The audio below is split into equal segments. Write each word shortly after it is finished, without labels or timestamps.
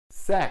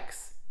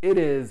Sex, it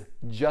is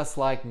just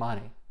like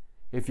money.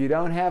 If you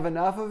don't have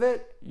enough of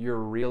it, you're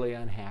really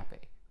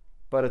unhappy.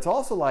 But it's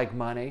also like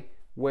money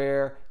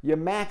where you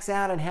max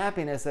out in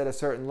happiness at a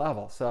certain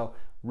level. So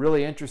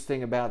really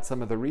interesting about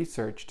some of the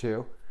research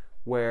too,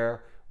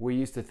 where we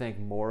used to think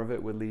more of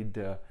it would lead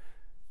to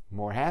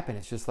more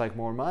happiness, just like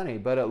more money.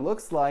 But it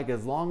looks like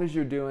as long as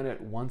you're doing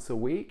it once a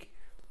week,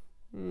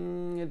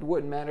 it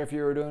wouldn't matter if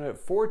you were doing it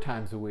 4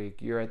 times a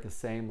week, you're at the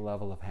same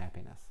level of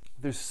happiness.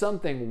 There's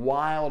something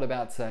wild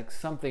about sex,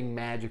 something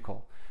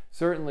magical.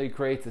 Certainly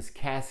creates this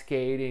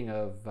cascading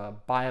of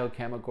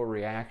biochemical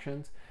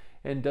reactions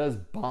and does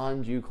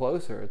bond you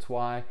closer. It's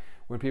why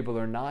when people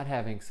are not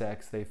having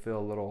sex, they feel a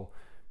little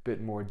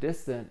bit more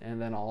distant,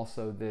 and then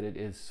also that it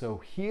is so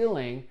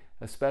healing,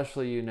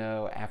 especially,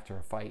 after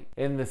a fight.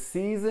 In the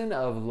season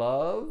of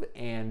love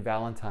and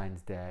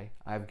Valentine's Day,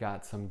 I've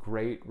got some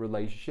great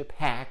relationship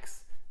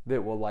hacks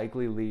that will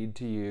likely lead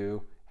to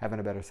you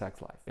having a better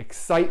sex life.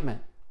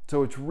 Excitement.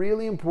 So it's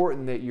really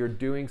important that you're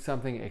doing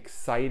something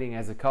exciting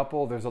as a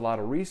couple. There's a lot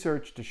of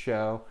research to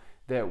show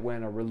that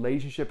when a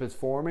relationship is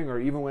forming, or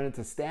even when it's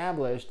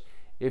established,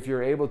 if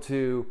you're able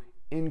to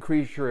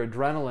increase your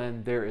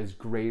adrenaline, there is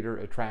greater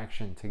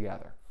attraction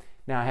together.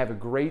 Now, I have a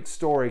great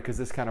story because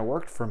this kind of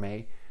worked for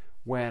me.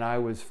 When I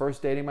was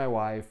first dating my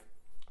wife,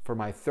 for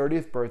my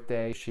 30th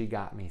birthday, she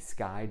got me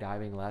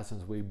skydiving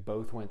lessons. We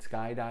both went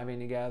skydiving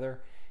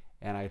together.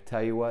 And I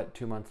tell you what,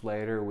 2 months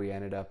later, we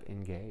ended up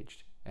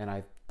engaged. And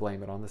I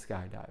blame it on the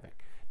skydiving.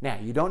 Now,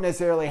 you don't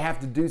necessarily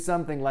have to do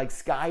something like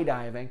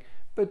skydiving,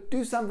 but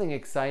do something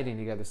exciting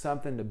together,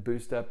 something to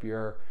boost up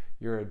your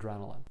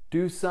adrenaline.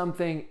 Do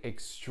something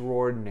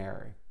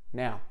extraordinary.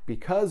 Now,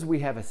 because we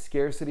have a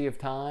scarcity of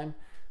time,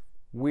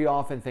 we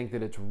often think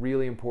that it's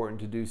really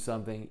important to do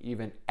something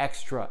even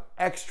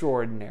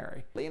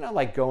extraordinary.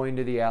 Like going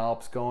to the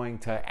Alps, going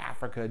to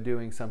Africa,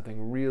 doing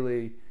something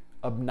really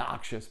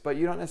obnoxious. But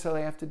you don't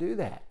necessarily have to do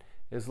that.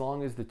 As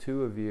long as the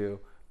two of you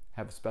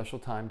have a special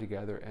time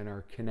together and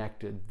are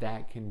connected,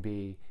 that can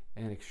be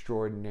an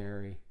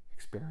extraordinary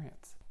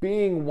experience.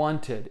 Being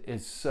wanted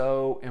is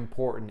so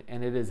important,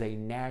 and it is a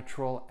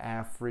natural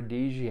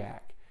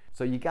aphrodisiac.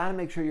 So you got to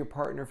make sure your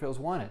partner feels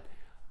wanted.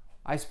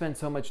 I spend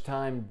so much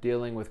time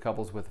dealing with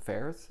couples with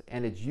affairs,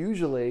 and it's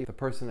usually the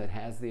person that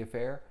has the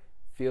affair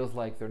feels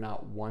like they're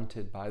not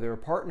wanted by their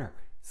partner.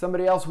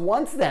 Somebody else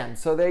wants them,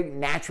 so they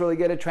naturally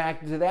get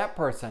attracted to that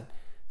person.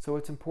 So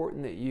it's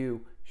important that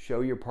you show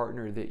your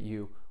partner that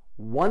you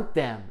want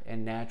them,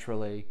 and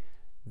naturally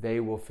they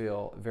will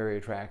feel very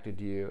attracted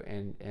to you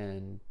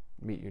and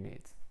meet your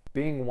needs.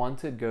 Being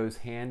wanted goes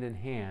hand in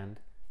hand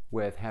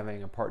with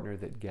having a partner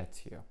that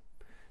gets you.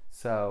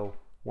 So I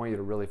want you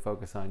to really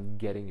focus on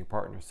getting your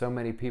partner. So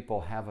many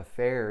people have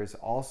affairs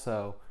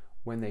also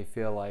when they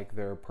feel like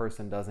their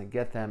person doesn't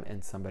get them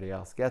and somebody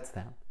else gets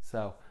them.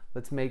 So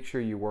let's make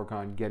sure you work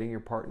on getting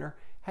your partner.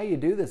 How you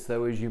do this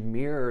though is you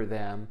mirror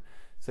them.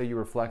 So you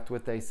reflect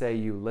what they say,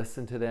 you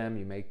listen to them,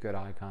 you make good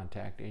eye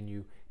contact, and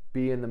you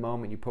be in the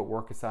moment, you put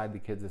work aside, the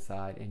kids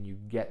aside, and you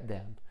get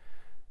them.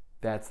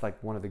 That's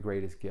like one of the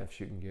greatest gifts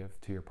you can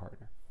give to your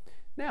partner.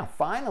 Now,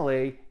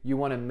 finally, you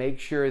want to make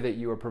sure that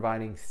you are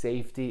providing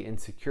safety and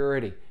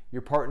security.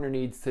 Your partner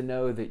needs to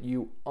know that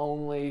you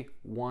only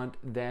want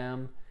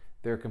them.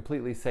 They're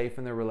completely safe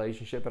in their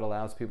relationship. It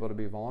allows people to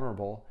be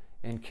vulnerable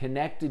and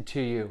connected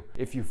to you.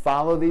 If you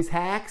follow these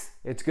hacks,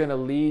 it's going to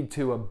lead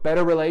to a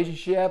better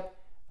relationship,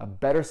 a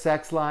better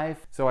sex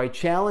life. So I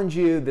challenge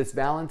you this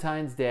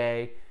Valentine's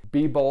Day,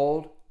 be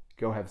bold,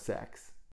 go have sex.